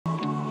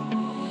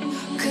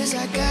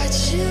'Cause I got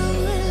you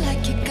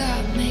like you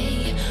got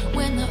me.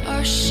 When the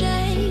earth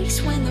shakes,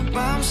 when the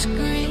bombs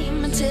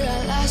scream, until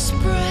our last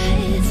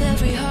breath,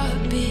 every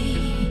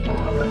heartbeat.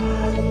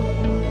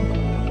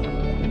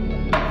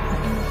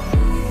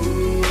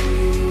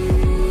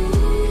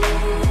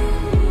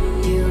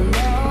 You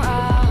know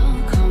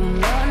I'll come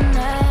running.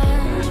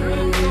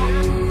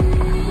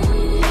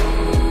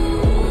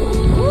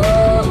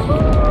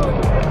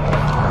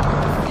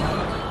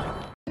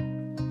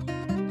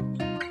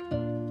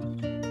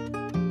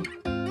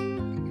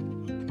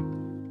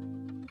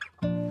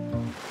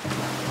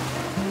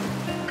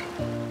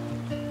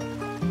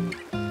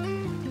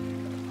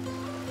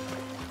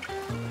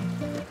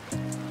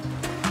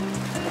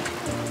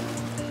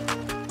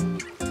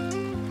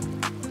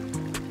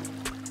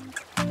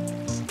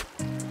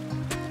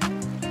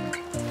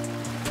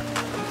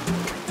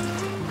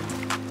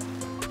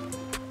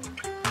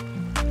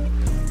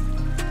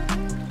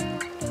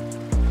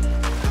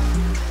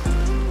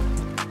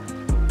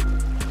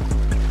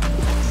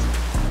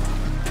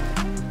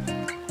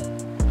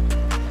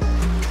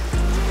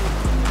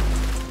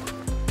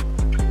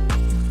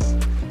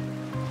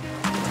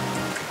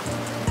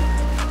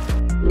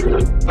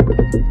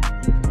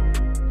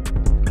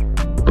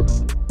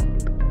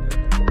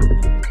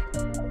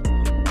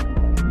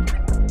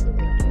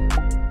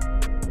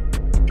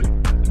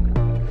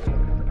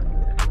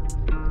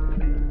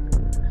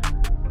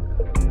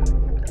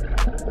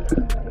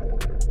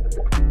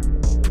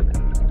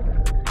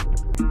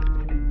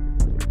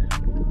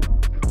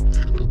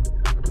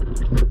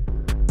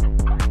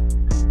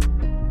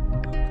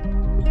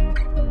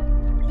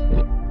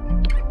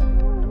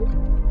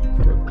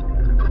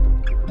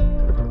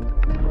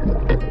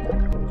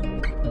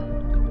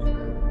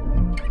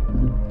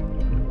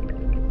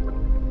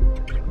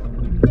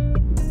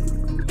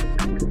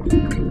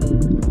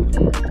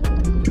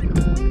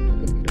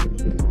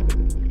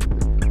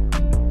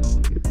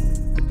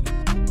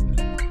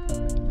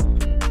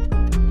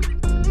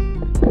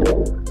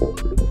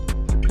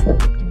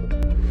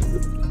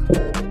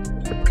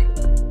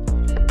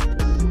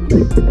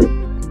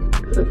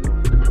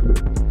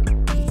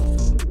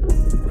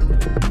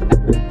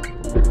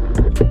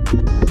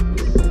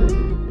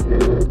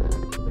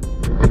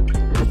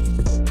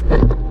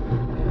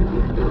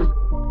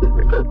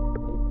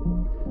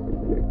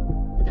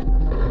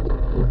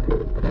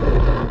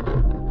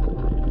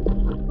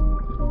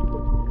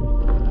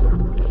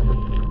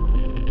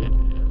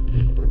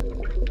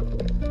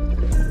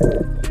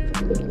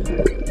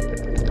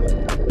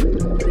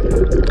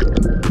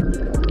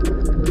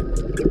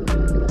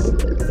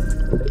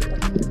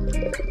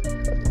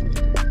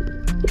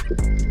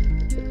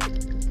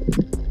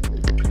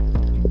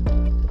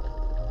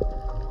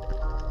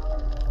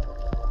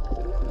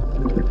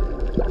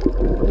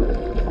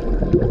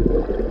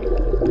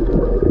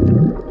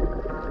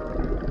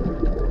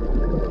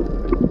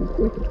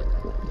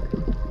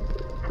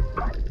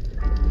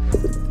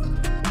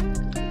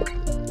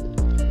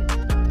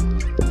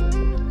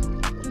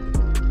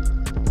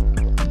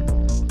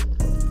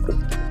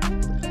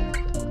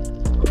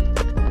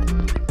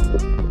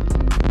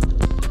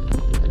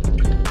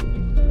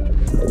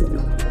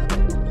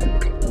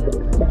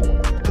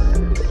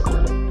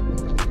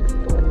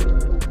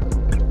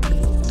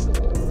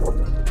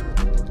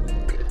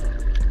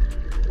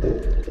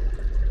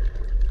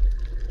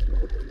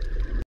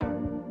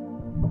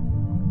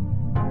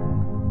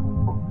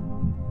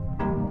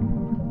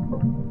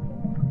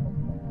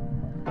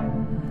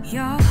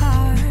 Your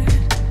heart,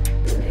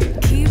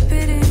 keep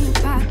it in your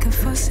pocket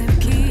for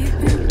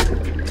safekeeping.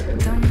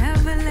 Don't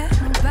ever let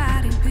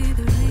nobody be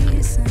the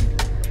reason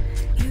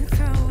you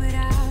throw it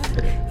out.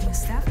 You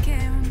stop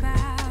caring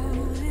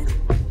about it.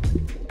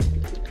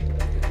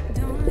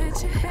 Don't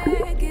let your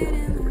head get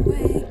in the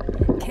way.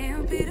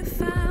 Can't be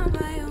defined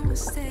by your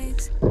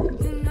mistakes.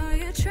 You know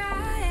you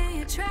try and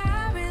you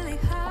try really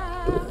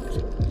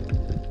hard,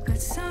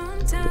 but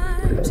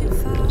sometimes you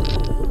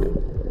fall.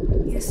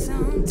 Yeah,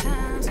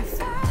 sometimes you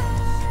fall.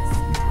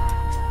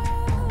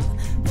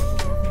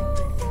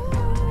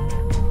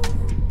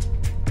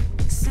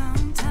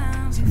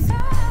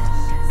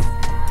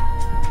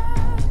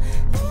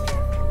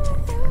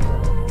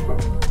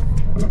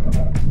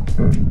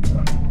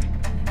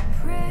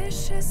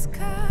 Precious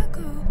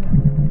cargo,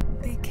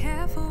 be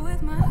careful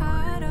with my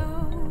heart,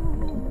 oh.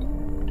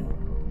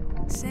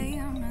 Say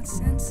I'm not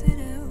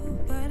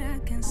sensitive, but I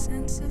can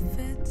sense if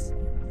it's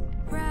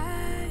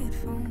right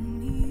for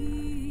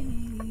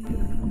me.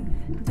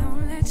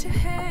 Don't let your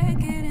head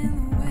get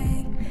in the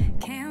way.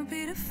 Can't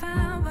be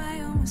defined by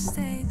your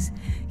mistakes.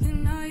 You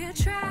know you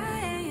try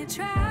and you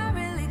try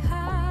really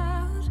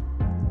hard,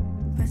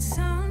 but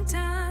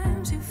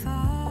sometimes you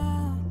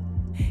fall.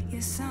 Yeah,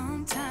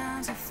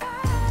 sometimes you fall.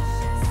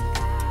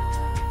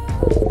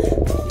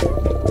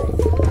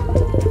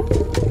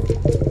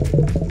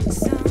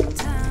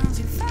 Sometimes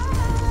you fall.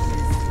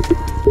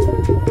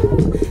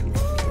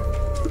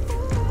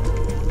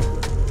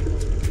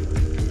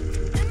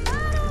 And I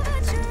know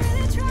that you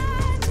really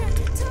tried to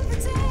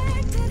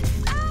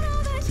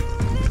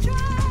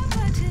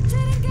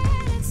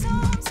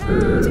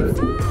sometimes you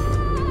fall.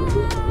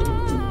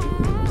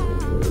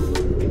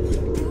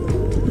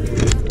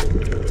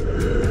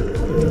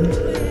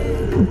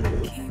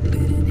 Keep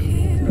it in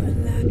here and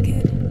lock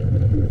it.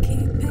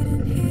 Keep it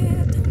in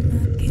here, don't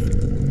knock it.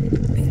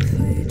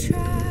 Before you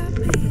try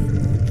being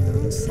on your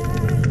own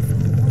side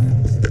for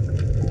once.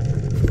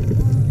 For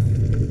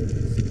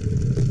once.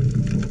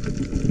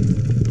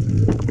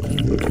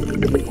 Keep it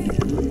in here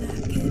and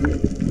lock it.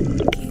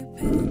 Keep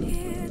it in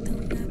here,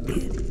 don't knock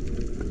it.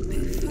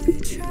 Before you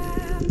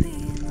try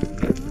being on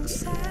your own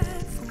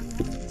side for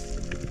once.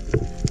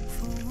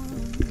 For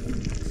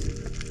once.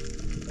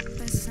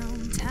 But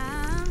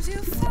sometimes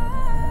you fall.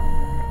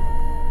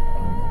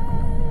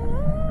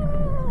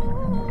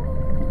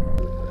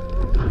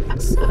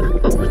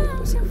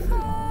 Sometimes you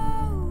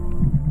fall.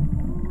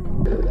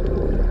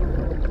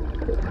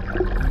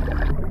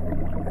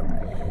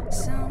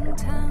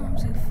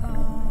 Sometimes you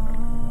fall.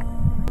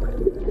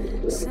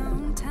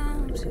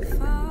 Sometimes you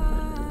fall.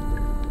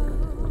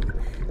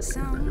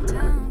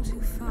 Sometimes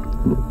you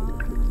fall.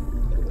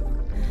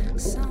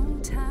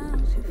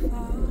 Sometimes you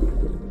fall.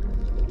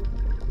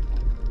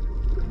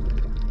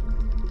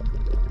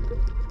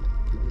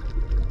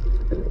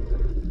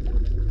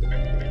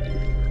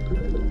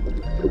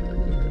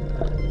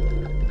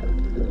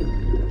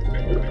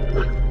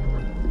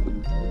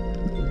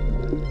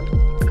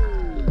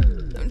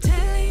 I'm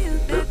telling you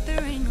that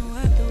there ain't no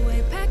other way.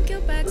 Pack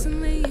your bags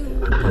and then you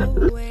will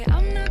go away.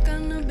 I'm not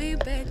gonna be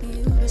begging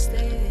you to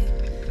stay.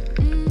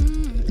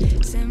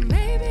 Said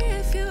maybe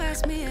if you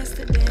asked me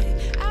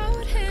yesterday, I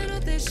would handle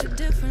this shit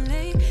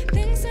differently.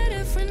 Things are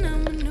different,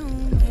 I'm a new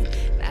me.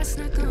 That's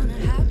not gonna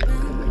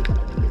happen.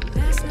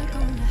 That's not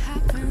gonna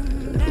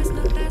happen. That's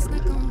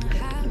not gonna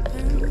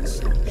happen.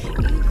 So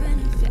even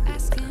if you're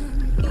asking,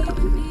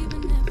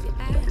 even if you're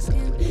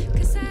asking,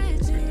 'cause I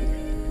do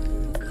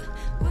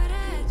what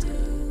I do,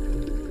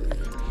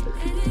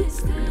 and it's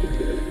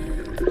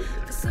time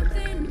for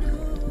something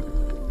new.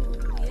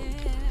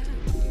 Yeah,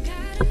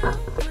 gotta know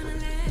when to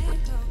let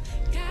go.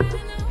 Gotta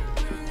know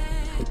when to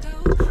let go.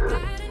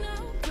 Gotta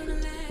know when to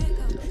let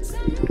go.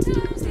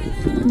 Sometimes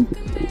giving up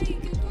can make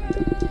it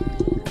grow.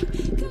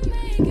 Can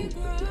make it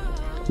grow.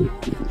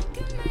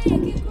 Can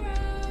make it grow.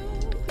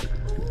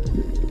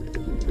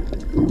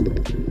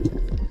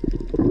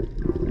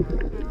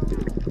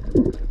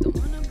 Don't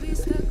wanna be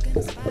stuck in a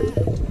spot.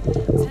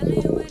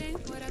 Telling you it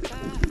ain't what I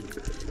thought.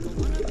 Don't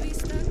wanna be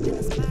stuck in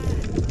a spot.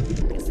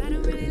 'Cause I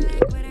don't really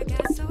like what I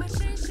got, so I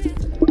change it.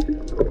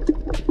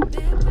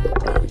 Bit by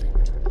bit.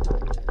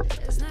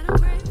 It's not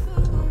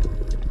ungrateful.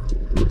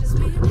 Just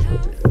being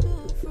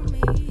helpful for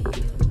me and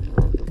you.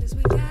 'Cause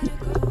we gotta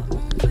go our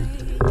own way.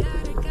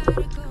 Gotta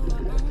go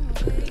our own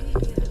way.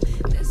 Yeah.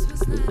 This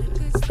was not a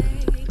good stay.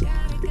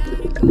 Gotta go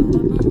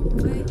our own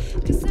way.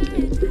 'Cause I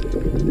do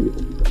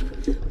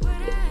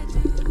what I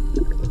do.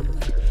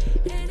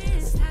 And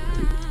it's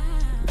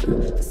time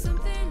for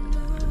something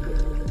new.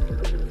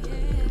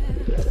 Yeah.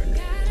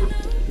 Gotta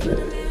know when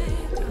to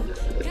let go.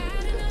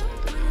 Gotta know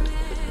when to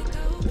let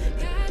go.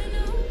 Gotta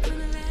know when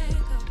to let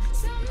go.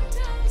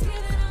 Sometimes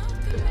giving up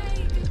can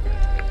make it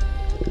grow.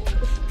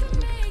 Can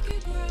make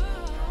it grow.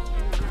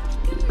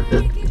 Can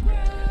make it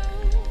grow.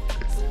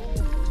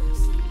 Sometimes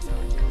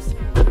you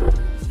know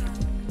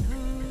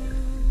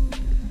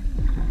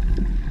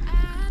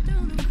I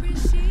don't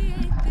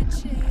appreciate the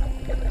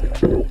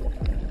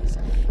chase.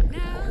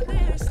 Now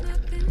there's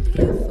nothing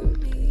here for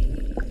me.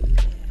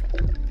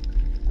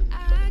 I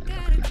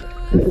gotta go,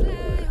 I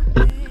fly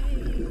away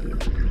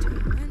to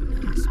a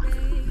new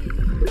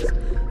space.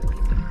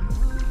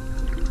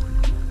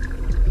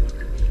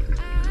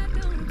 I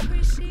don't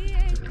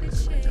appreciate the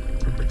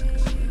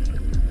chase.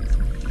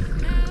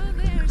 Now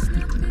there's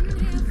nothing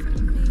here for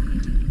me.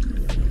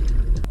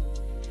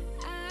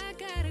 I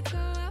gotta go,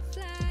 I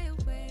fly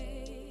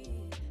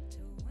away to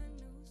a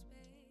new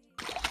space.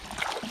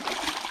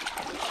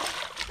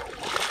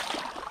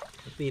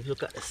 Babe,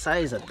 look at the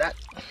size of that.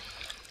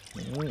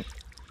 Look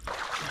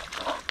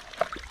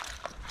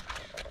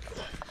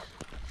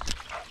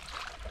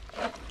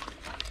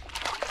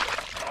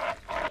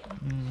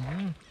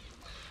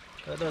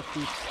at that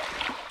piece.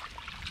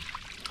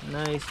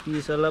 Nice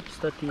piece of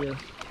lobster tail.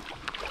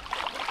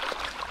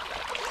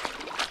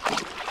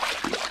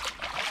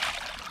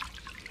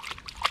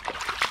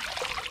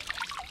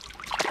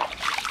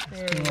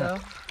 There we go.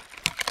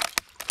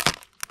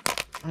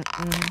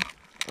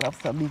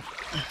 Lobster big.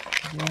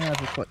 Yeah,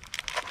 to cut.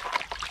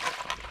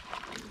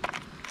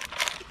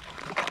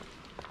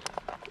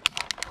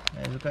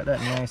 Yeah, look at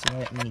that nice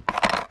white meat.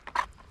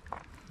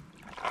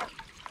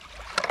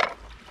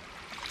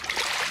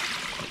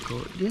 Take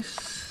out this.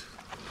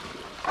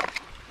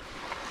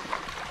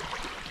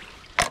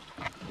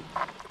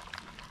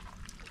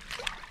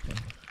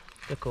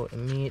 Take out the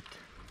meat.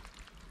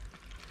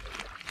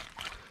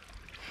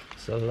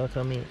 It's a lot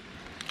of meat.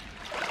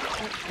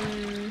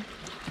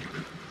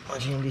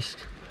 Imagine this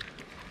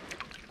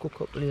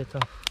cook up later.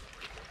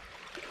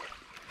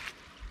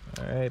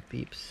 Alright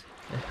peeps.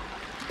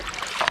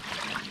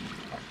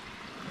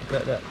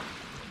 Look at that.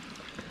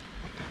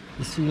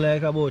 This feel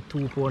like about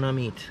 2 pounds of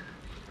meat.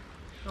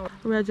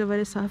 We're over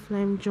the soft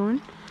lime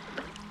drone.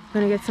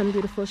 Gonna get some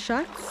beautiful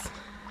shots.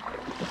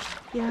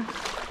 Yeah,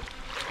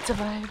 it's a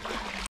vibe.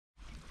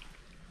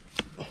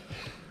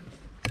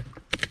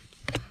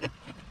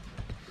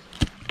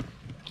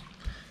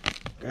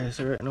 Guys,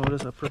 so right now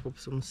let's prep up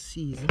some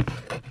season.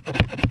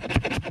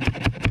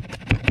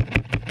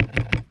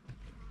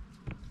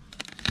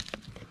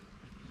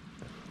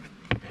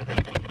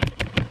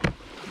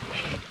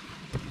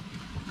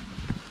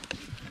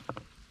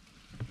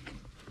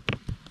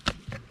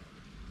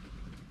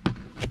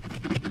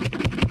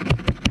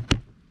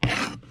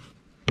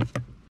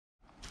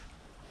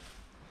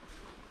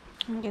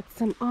 And get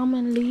some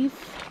almond leaf.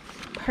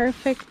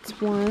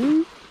 Perfect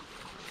one.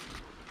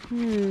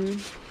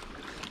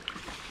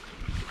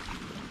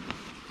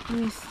 Let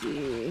me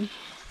see.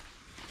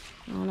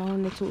 Oh, that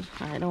one too.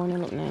 Alright, that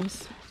one look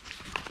nice.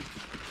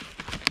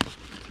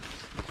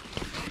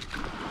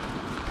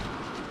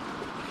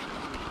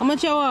 How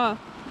much you want?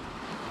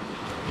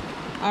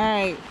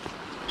 Alright.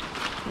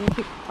 I'm gonna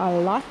pick a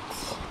lot.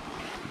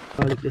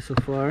 I like this so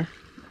far.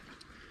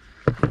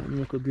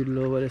 Make a griddle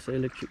over this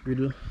electric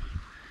griddle.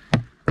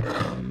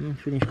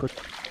 Finish cut.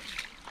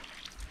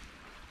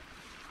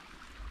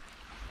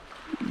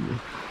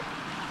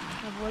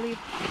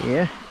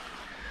 Yeah.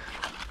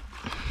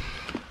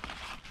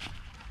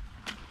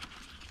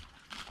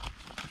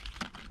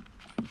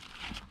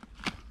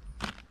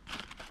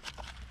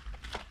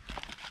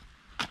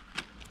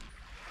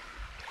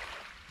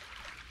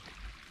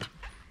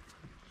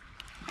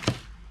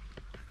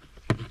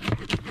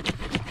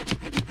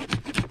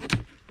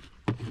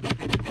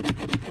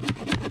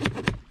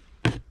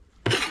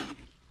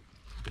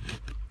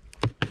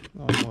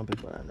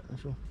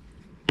 So.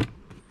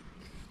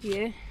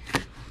 Yeah.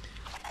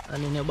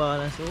 And in the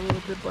balance, so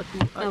pepper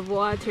too hot. Of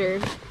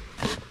water.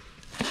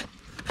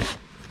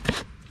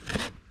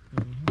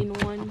 In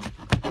one.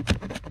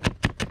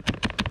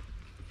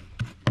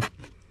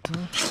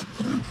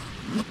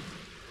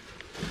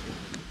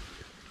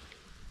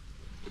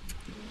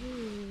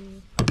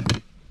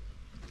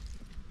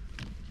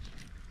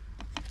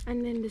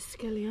 And then the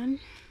scallion.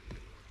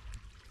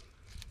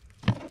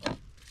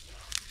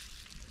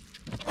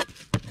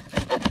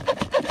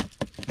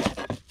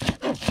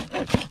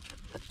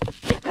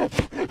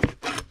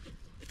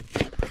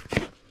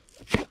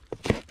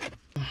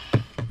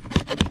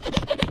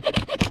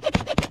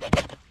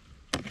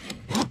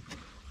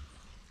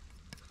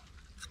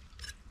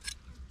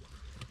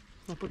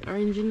 I put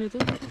orange in it too?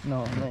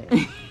 No, no.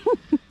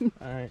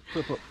 Alright,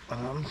 prep up.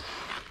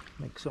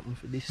 Make something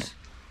for this.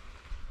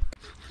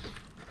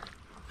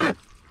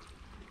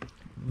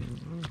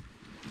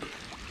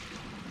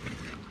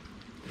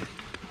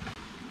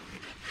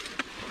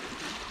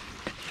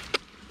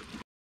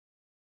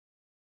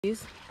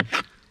 This?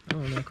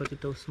 Oh, I cut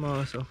it out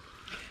small, so.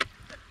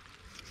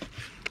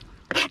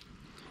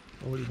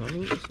 Olive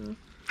on it, so.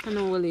 I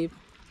know olive.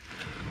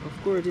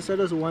 Of course, this is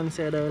just one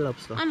side of the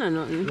lobster. I know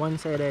nothing. One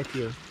side of the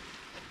tail.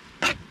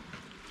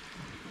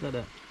 Like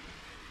that.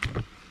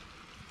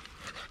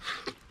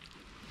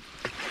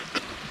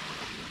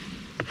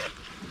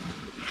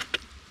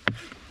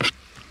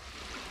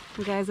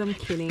 Guys, I'm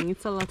kidding.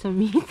 It's a lot of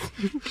meat.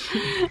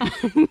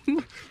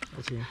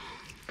 That's it.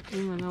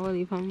 Man, I will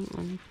leave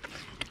on.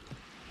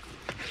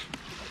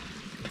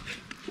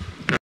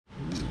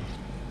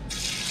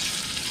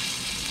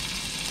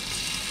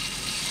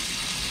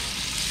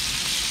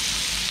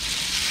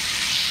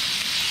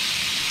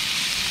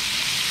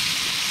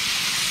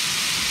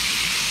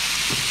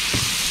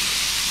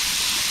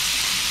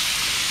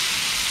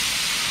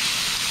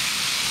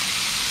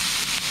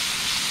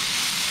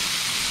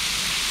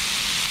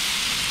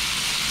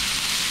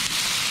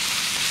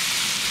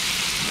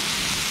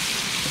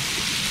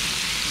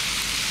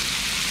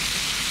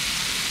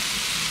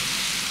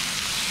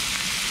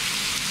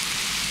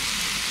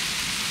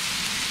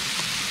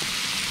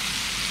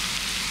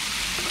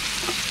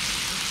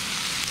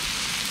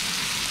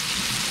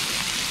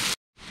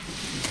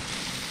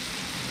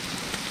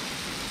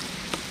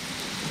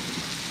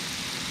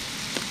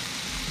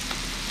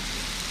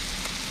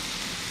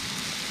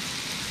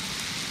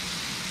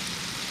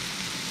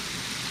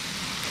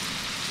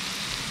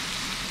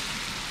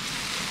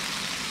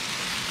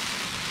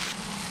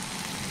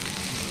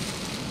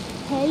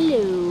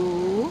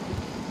 Hello.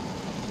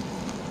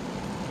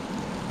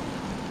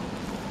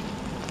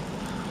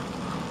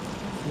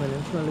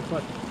 Smell the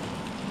pot.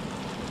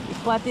 The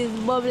pot is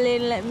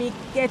bubbling. Let me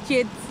catch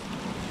it.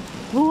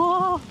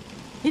 Whoa!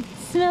 It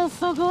smells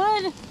so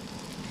good.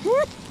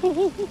 Add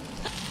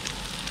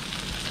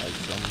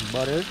some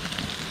butter.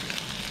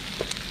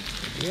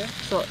 Yeah.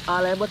 So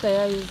all I butter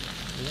here is.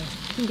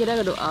 Yeah. Get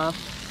I do half.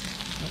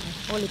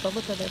 Only for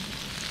butter then.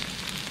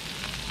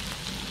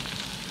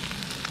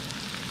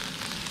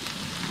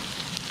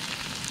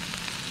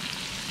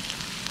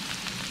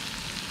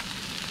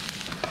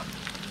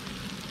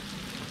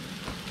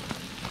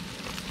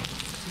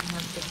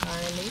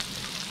 Garlic.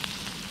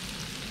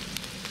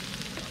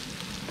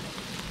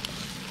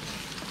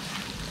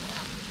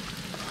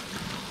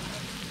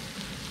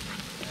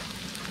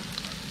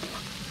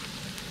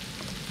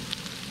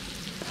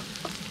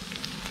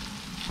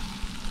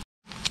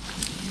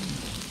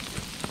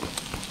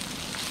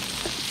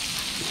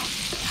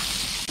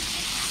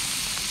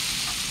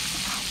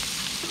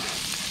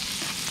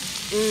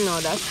 No,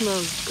 that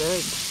smells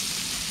good.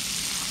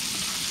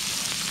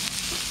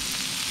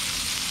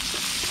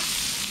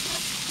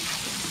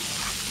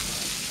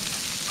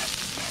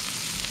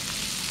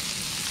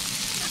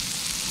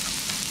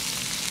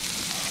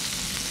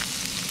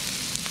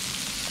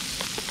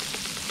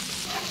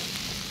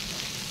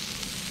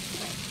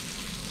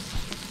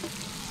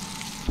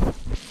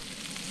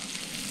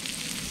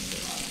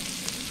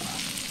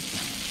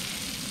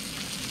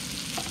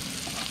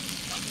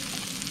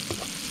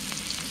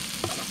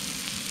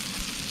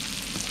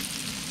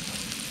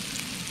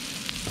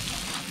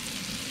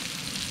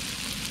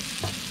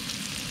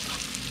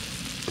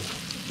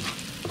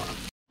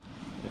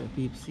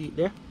 Peep, see it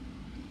there?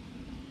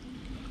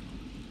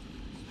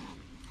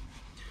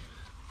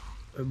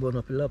 I burn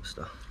up a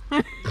lobster.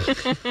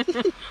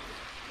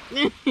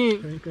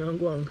 You can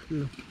go and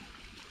kill.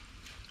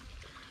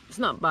 It's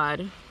not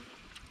bad.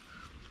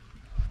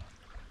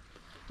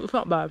 It's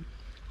not bad.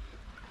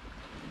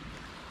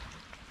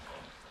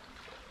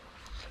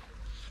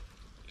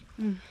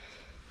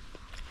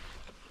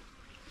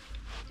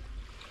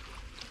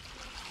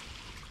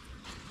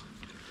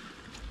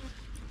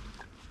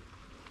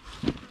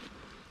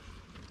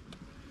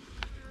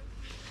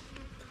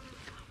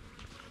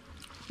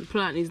 The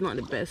plant is not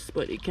the best,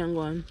 but it can go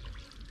on.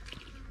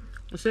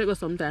 I'll say it go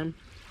sometime.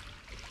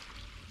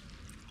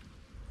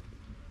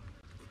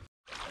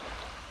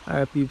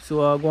 Alright peeps,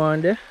 so I'll go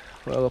on there.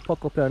 We're going to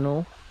pack up here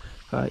now.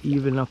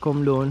 Evening I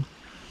come down.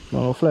 I'm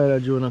going to fly the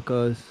drone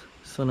because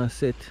sun has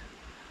set.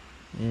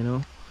 You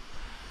know.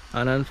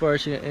 And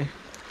unfortunately,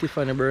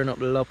 Tiffany burned up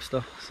the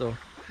lobster. So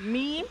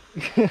Me?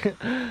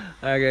 alright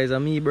guys,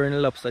 I'm me burning the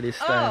lobster this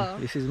time. Oh.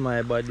 This is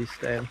my bad this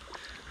time.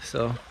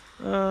 So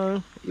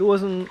it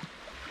wasn't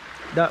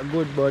that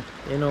good, but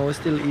you know, we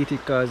still eat it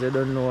because I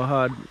don't know how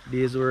hard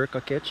day's work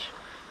I catch.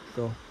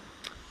 So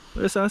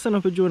let's send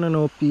up a drone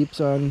now peeps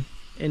and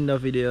end the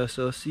video.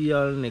 So see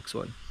y'all next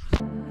one.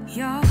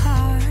 Your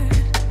heart,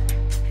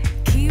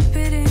 keep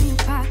it in your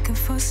pocket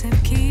for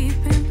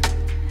safekeeping.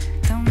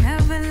 Don't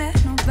ever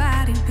let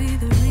nobody be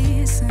the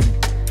reason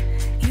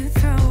you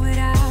throw it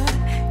out.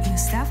 You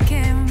stop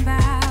caring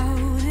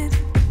about it.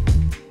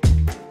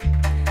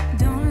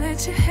 Don't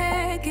let your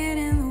head get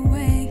in the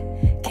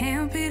way.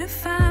 Can't be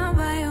defined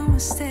by your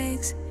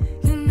mistakes.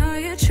 You know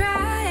you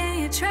try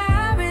and you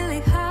try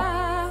really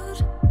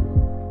hard,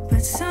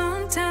 but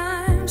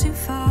sometimes you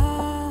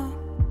fall.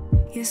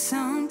 Yeah,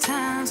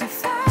 sometimes you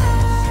fall.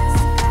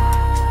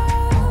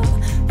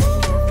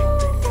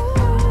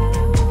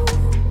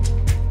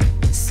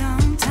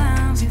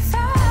 Sometimes you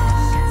fall.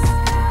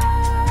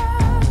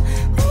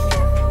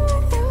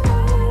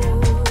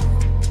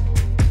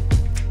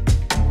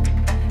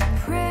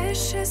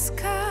 Precious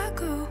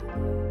cargo,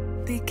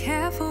 be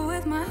careful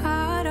with my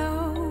heart,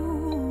 oh.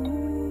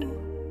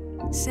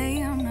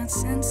 Say I'm not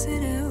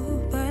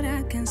sensitive, but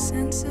I can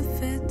sense a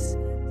fit.